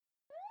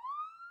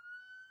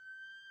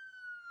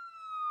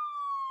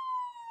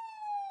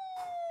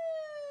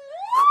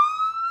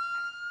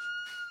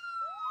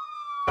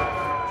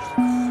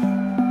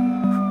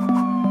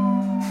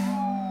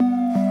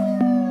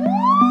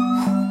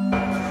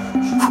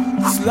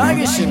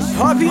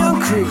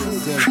Sluggish&PapillonCrew.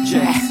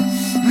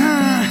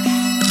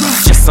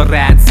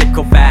 جسارت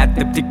ذکاوت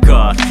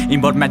ابتکار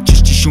این بار من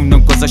چشتیشونو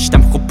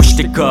گذاشتم خوب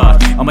پشت کار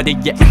آماده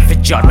یه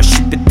انفجار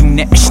باشید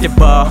بدون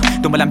اشتباه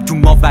دنبالم تو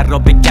ماورا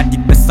بگردید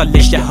مثال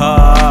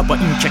اشتها با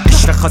این که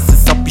قشر خاص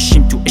حساب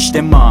پیشیم تو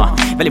اجتماع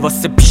ولی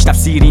واسه پیش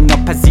تفسیری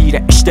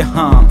ناپذیر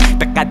اشتهام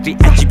به قدری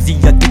عجیب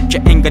زیاده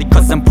که انگاری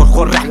کازم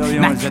پرخورم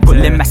من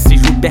کل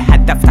مسیر رو به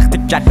هدف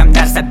رخت کردم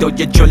در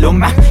صدای جلو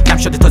من کم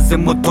شده تازه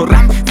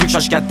موتورم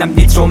فروشاش کردم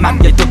نیترومم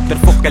یه دکتر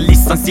فوق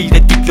لیسانس زیر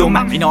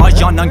دیپلمم اینا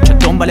آجانان که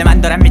دنبال من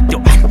دارم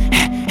میدوم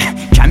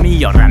کمی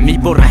یارم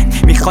میبرن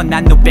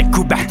میخوانن و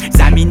بکوبن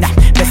زمینم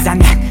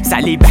بزنن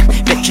صلیبم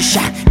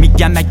بکشن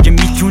میگم اگه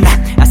میتونن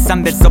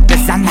اصلا بزا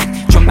بزنن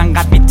چون من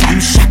قوی تر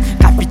میشم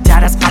قوی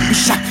تر از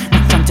قبلیشم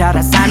محکم تر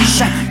از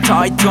همیشم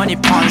تایتانی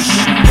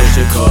پانشم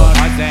پشت کار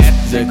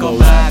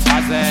ذکاوت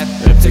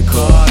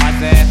ابتکار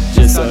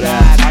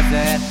جسارت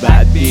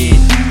بدبین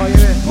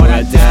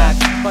مردد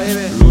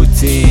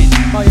روتین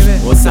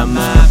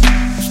مصمم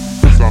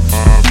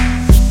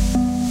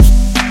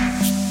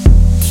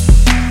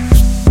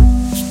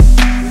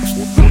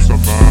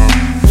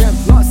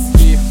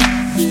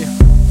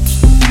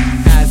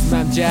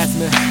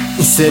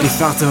این سری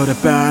فرق داره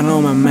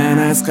برنامه من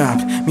از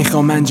قبل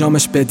میخوام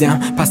انجامش بدم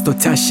پس تو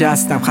تش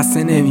هستم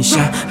خسته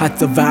نمیشم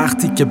حتی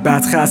وقتی که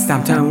بد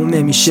خستم تموم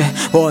نمیشه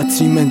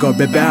باتری منگار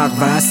به برق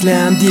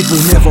وصلم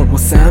دیوونه و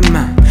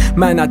مصمم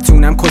من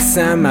نتونم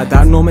کسم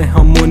در نامه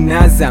ها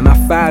منظم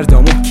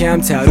فردا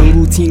محکم‌تر و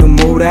روتین و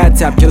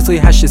مرتب کلاسای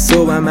 8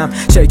 صبحم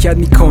شرکت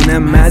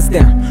میکنم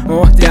مزدم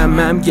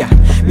دمم گرم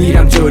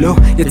میرم جلو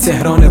یه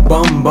تهران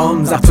بام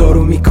بام زفتا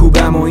رو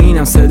میکوبم و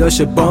اینم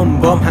صداش بام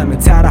بام همه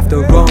طرف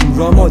دو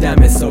رام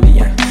آدم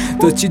حسابیم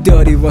تو چی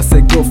داری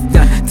واسه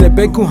گفتن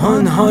بگو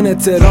هان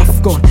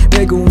اعتراف کن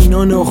بگو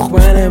اینا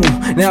نخبنمون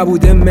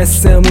نبوده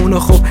مثلمون و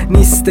خب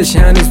نیستش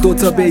هنوز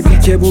دوتا بیبی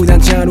که بودن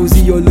چند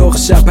روزی و لخ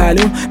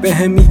شپلون به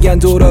هم میگن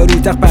دورا رو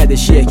تق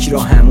بعدش یک را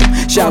همون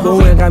شبا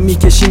و انقدر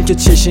میکشیم که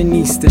چشه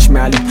نیستش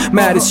معلوم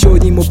مرز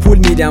شدیم و پول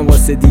میدم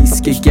واسه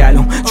دیسک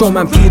گلوم چون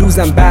من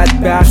پیروزم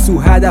بد سو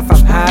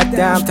هدفم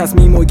حدم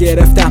تصمیمو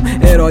گرفتم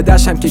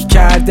ارادشم که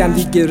کردم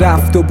دیگه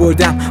رفت و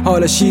بردم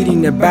حالا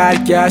شیرینه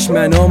برگشت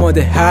من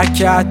آماده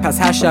حرکت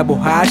پس هر شب و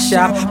هر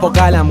شب با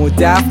قلم و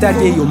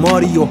دفتر یه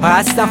ماریو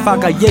هستم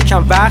فقط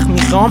یکم وقت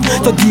میخوام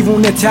تا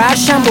دیوونه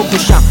ترشم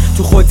بکشم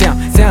تو خودم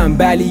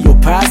تنبلی و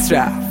پس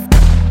رفت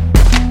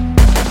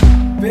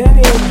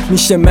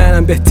میشه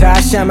منم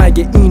بهترشم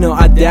اگه اینا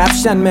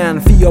ادبشن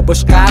منفی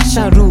باش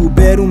قرشن رو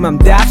برومم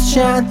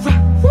دفشن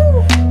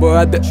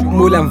باید به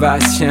مولم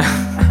وزشن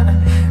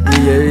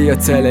یا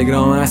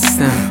تلگرام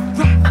هستم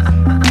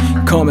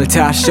کامل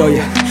تر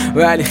شاید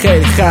ولی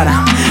خیلی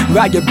خرم و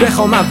اگه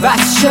بخوام من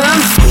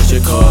وزشم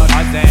پشت کار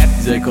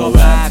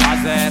ذکاوت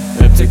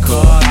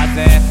ابتکار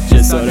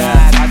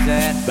جسارت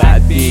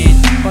بدبین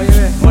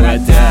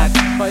مردد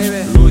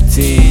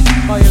روتین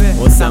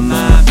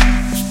مصمم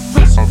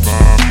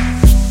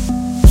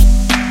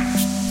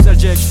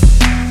Sluggish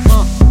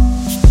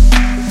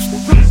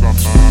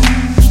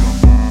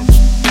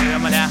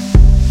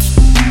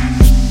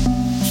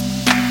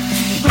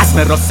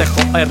اسم راست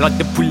خو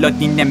اراده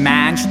پولادین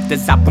من شده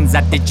زبون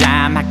زده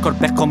جمع هر کار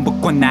بخوام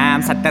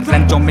بکنم صد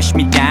انجامش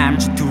میدم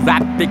چه تو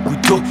رپ بگو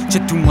تو چه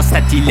تو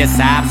مستطیل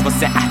سبز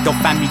واسه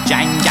اهدافم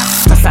میجنگم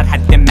تا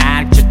سرحد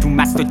مرگ چه تو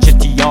مست و چه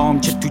تیام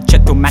چه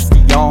تو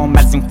مستیام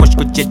از این خشک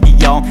و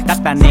جدیام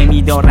دست بر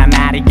نمیدارم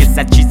هرگز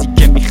از چیزی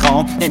که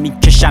میخوام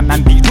نمیکشم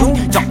من بیرون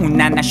تا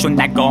اون نشو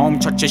نگام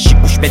چا چشی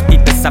گوش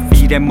بدید به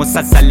سفیر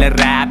مسلسل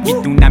رپ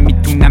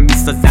میتونم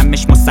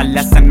میسازمش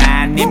مثلث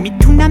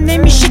من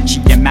نمیشه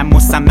چیه من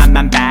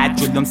مصممم بعد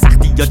جلوم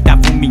سختی یا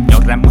دووم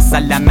میارم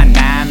مسلما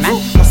نه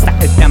من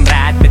مستعدم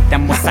رد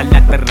بدم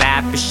مسلط به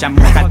رپ بشم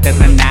مقدر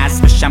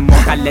نصب بشم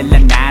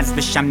مخلل نصب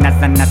بشم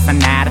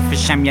نزن حرف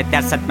بشم 1%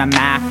 من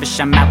محو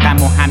بشم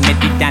مقام و همه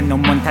دیدن و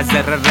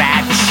منتظر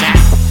رد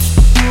بشم